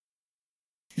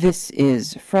This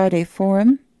is Friday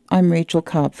Forum. I'm Rachel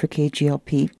Cobb for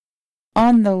KGLP.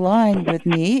 On the line with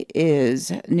me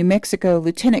is New Mexico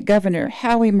Lieutenant Governor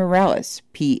Howie Morales,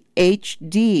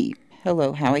 Ph.D.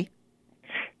 Hello, Howie.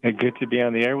 Good to be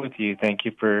on the air with you. Thank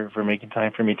you for making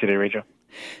time for me today, Rachel.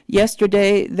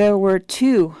 Yesterday, there were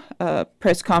two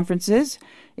press conferences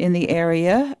in the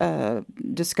area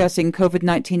discussing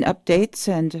COVID-19 updates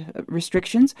and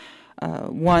restrictions.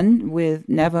 One with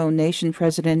Navajo Nation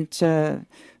President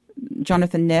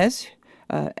Jonathan Nez,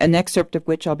 an excerpt of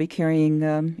which I'll be carrying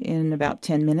in about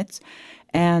 10 minutes,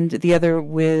 and the other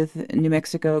with New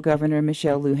Mexico Governor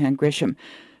Michelle Lujan Grisham.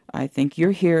 I think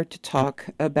you're here to talk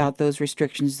about those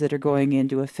restrictions that are going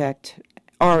into effect,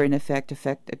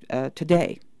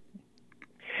 today.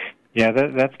 Yeah,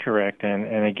 that's correct.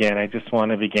 And again, I just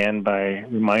want to begin by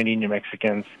reminding New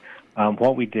Mexicans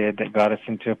what we did that got us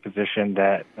into a position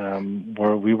that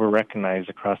where we were recognized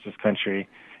across this country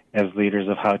as leaders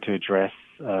of how to address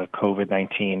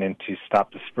COVID-19 and to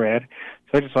stop the spread.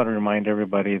 So I just want to remind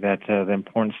everybody that the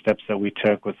important steps that we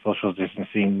took with social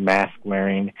distancing, mask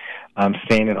wearing,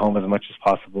 staying at home as much as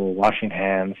possible, washing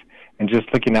hands, and just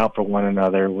looking out for one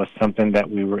another was something that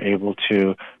we were able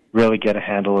to really get a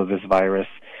handle of this virus.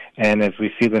 And as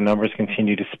we see the numbers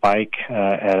continue to spike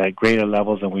at greater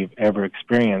levels than we've ever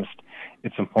experienced,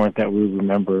 it's important that we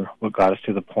remember what got us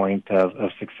to the point of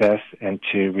success and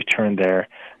to return there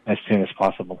as soon as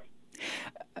possible.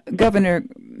 Governor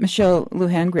Michelle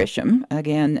Lujan Grisham,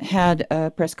 again, had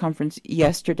a press conference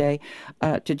yesterday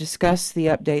to discuss the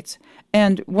updates.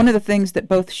 And one of the things that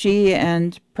both she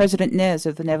and President Nez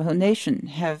of the Navajo Nation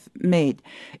have made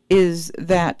is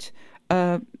that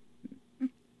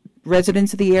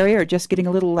residents of the area are just getting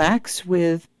a little lax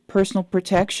with personal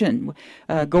protection,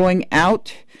 going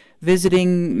out,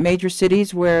 visiting major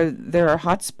cities where there are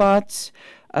hot spots,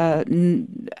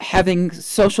 having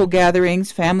social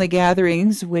gatherings, family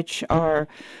gatherings, which are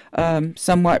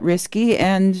somewhat risky,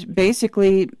 and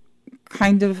basically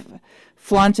kind of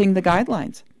flaunting the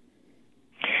guidelines.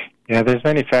 Yeah, there's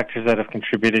many factors that have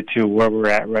contributed to where we're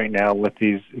at right now with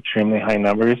these extremely high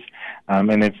numbers,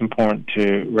 and it's important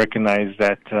to recognize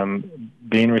that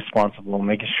being responsible,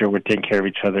 making sure we're taking care of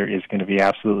each other is going to be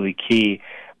absolutely key.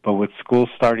 But with schools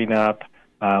starting up,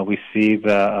 we see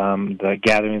the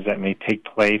gatherings that may take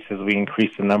place as we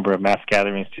increase the number of mass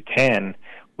gatherings to 10,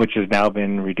 which has now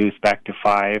been reduced back to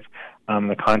 5.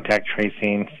 The contact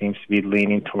tracing seems to be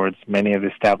leaning towards many of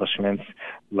the establishments,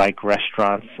 like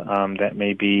restaurants, that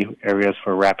may be areas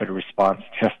for rapid response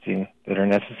testing that are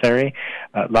necessary.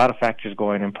 A lot of factors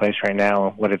going in place right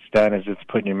now. What it's done is it's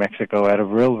put New Mexico at a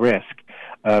real risk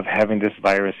of having this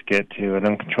virus get to an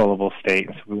uncontrollable state.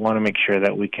 So we want to make sure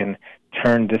that we can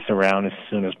turn this around as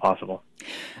soon as possible.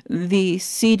 The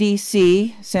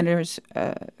CDC, Centers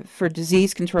for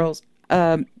Disease Controls,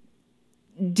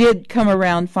 did come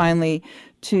around finally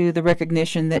to the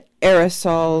recognition that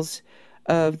aerosols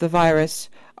of the virus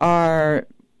are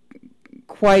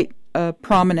quite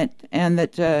prominent, and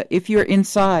that if you're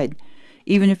inside,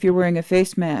 even if you're wearing a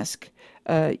face mask,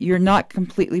 you're not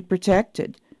completely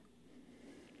protected.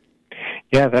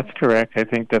 Yeah, that's correct. I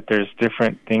think that there's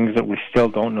different things that we still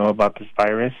don't know about this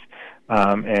virus,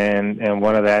 and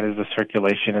one of that is the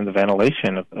circulation and the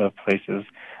ventilation of places.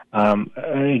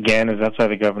 Again, that's why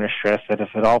the governor stressed that if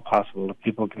at all possible, if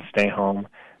people can stay home,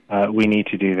 we need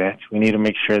to do that. We need to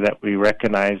make sure that we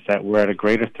recognize that we're at a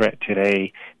greater threat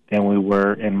today than we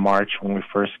were in March when we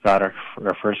first got our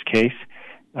first case.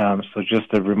 So just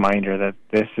a reminder that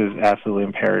this is absolutely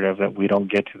imperative that we don't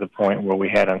get to the point where we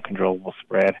had uncontrollable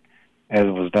spread, as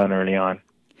was done early on.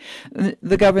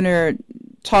 The governor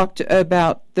talked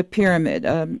about the pyramid,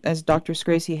 as Dr.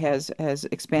 Scracy has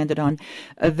expanded on,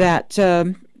 that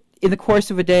in the course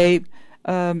of a day,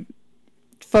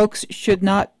 folks should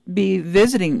not be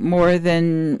visiting more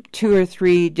than 2 or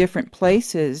 3 different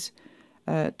places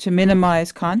to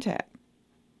minimize contact.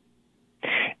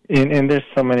 And there's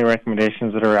so many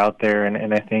recommendations that are out there,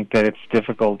 and I think that it's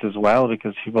difficult as well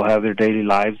because people have their daily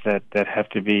lives that have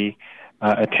to be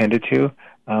attended to.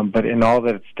 But in all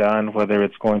that it's done, whether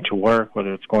it's going to work,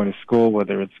 whether it's going to school,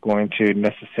 whether it's going to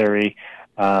necessary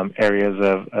areas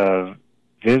of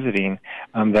visiting,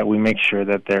 that we make sure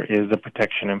that there is a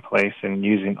protection in place and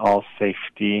using all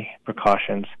safety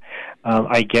precautions.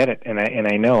 I get it, and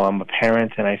I know I'm a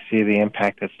parent, and I see the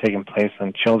impact that's taking place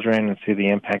on children, and see the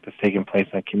impact that's taking place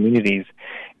on communities,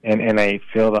 and I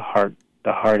feel the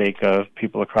heartache of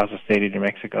people across the state of New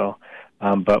Mexico.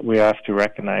 But we have to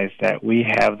recognize that we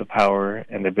have the power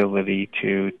and the ability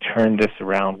to turn this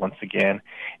around once again,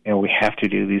 and we have to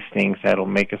do these things that will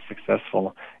make us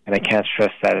successful. And I can't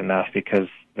stress that enough, because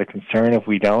the concern if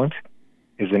we don't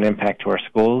is an impact to our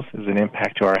schools, is an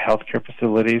impact to our healthcare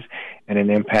facilities, and an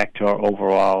impact to our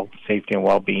overall safety and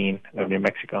well-being of New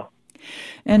Mexico.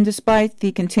 And despite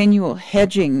the continual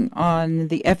hedging on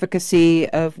the efficacy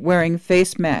of wearing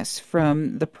face masks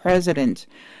from the president,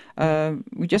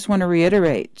 we just want to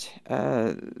reiterate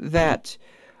that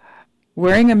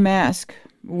wearing a mask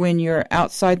when you're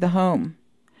outside the home,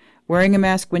 wearing a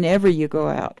mask whenever you go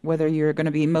out, whether you're going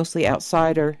to be mostly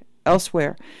outside or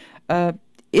elsewhere,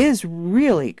 is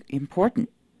really important.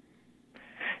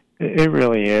 It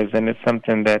really is, and it's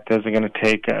something that isn't going to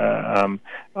take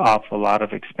off a lot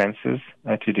of expenses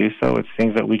to do so. It's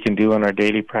things that we can do in our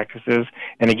daily practices.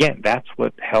 And again, that's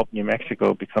what helped New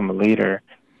Mexico become a leader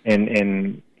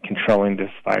in controlling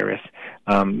this virus.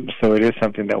 So it is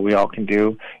something that we all can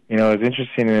do. You know, it's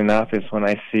interesting enough is when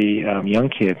I see young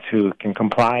kids who can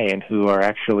comply and who are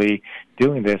actually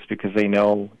doing this because they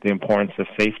know the importance of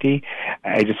safety.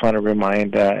 I just want to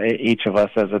remind each of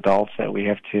us as adults that we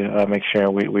have to make sure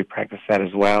we practice that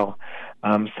as well.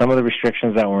 Some of the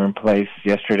restrictions that were in place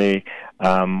yesterday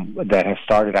that have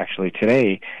started actually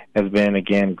today has been,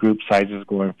 again, group sizes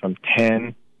going from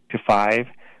 10 to 5.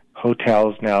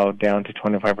 Hotels now down to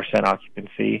 25%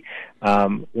 occupancy.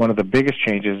 One of the biggest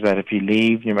changes that if you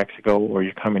leave New Mexico or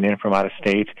you're coming in from out of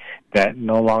state, that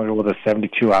no longer will the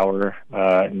 72-hour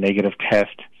negative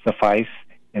test suffice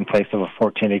in place of a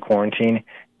 14-day quarantine.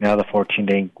 Now the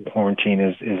 14-day quarantine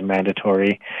is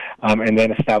mandatory. And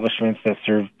then establishments that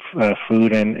serve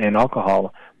food and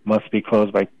alcohol must be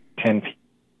closed by 10 p.m.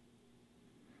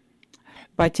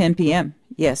 By 10 p.m.,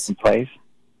 yes. In place.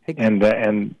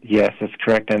 And yes, that's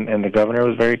correct. And the governor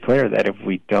was very clear that if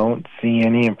we don't see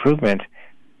any improvement,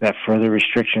 that further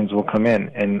restrictions will come in.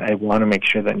 And I want to make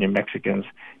sure that New Mexicans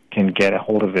can get a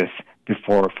hold of this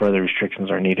before further restrictions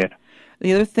are needed.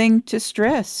 The other thing to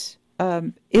stress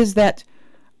is that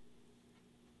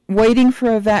waiting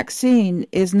for a vaccine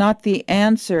is not the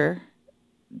answer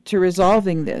to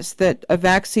resolving this, that a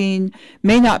vaccine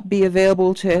may not be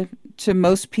available to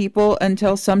most people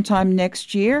until sometime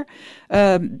next year.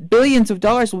 Billions of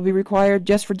dollars will be required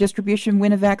just for distribution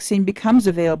when a vaccine becomes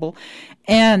available.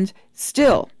 And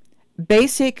still,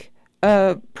 basic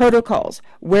protocols,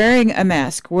 wearing a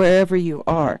mask wherever you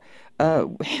are,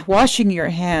 washing your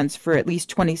hands for at least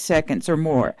 20 seconds or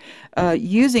more,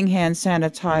 using hand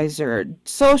sanitizer,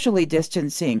 socially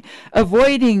distancing,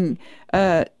 avoiding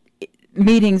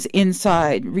meetings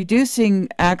inside, reducing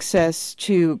access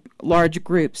to large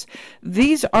groups.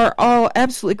 These are all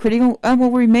absolutely critical and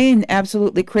will remain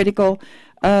absolutely critical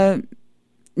no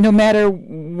matter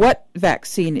what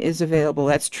vaccine is available.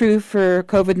 That's true for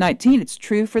COVID-19. It's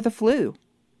true for the flu.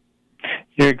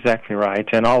 You're exactly right.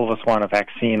 And all of us want a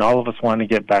vaccine. All of us want to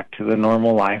get back to the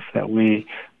normal life that we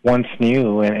once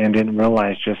knew and didn't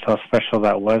realize just how special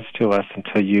that was to us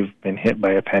until you've been hit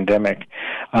by a pandemic.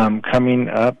 Coming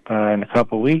up in a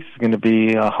couple of weeks is going to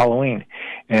be Halloween.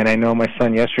 And I know my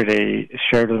son yesterday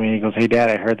shared with me, he goes, "Hey,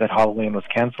 Dad, I heard that Halloween was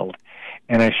canceled."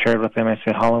 And I shared with him, I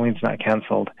said, Halloween's not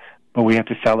canceled, but we have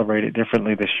to celebrate it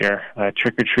differently this year.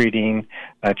 Trick-or-treating,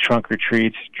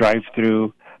 trunk-or-treats,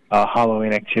 drive-through,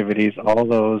 Halloween activities, all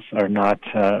those are not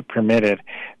permitted.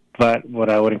 But what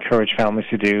I would encourage families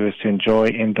to do is to enjoy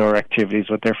indoor activities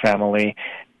with their family,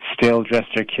 still dress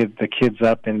the kids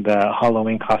up in the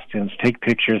Halloween costumes, take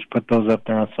pictures, put those up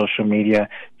there on social media,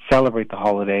 celebrate the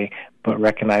holiday, but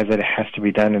recognize that it has to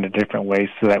be done in a different way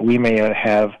so that we may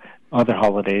have other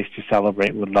holidays to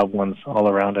celebrate with loved ones all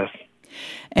around us.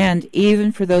 And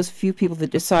even for those few people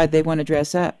that decide they want to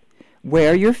dress up,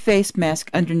 wear your face mask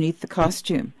underneath the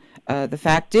costume. The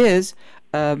fact is,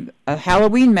 a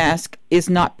Halloween mask is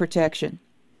not protection.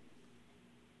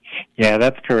 Yeah,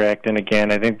 that's correct. And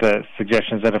again, I think the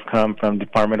suggestions that have come from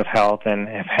Department of Health and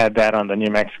have had that on the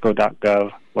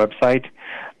newmexico.gov website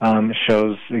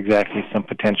shows exactly some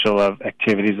potential of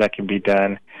activities that can be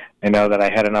done. I know that I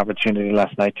had an opportunity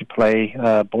last night to play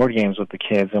board games with the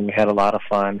kids, and we had a lot of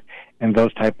fun. And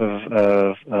those type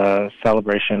of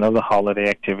celebration of the holiday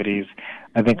activities,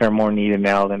 I think, are more needed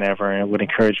now than ever, and I would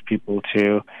encourage people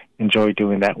to enjoy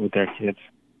doing that with their kids.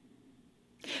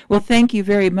 Well, thank you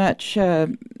very much,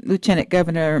 Lieutenant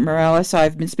Governor Morales.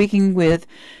 I've been speaking with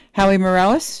Howie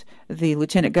Morales, the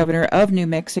Lieutenant Governor of New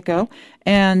Mexico,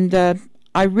 and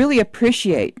I really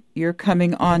appreciate your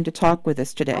coming on to talk with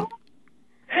us today.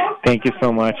 Thank you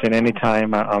so much, and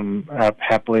anytime I'm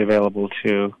happily available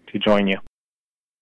to join you.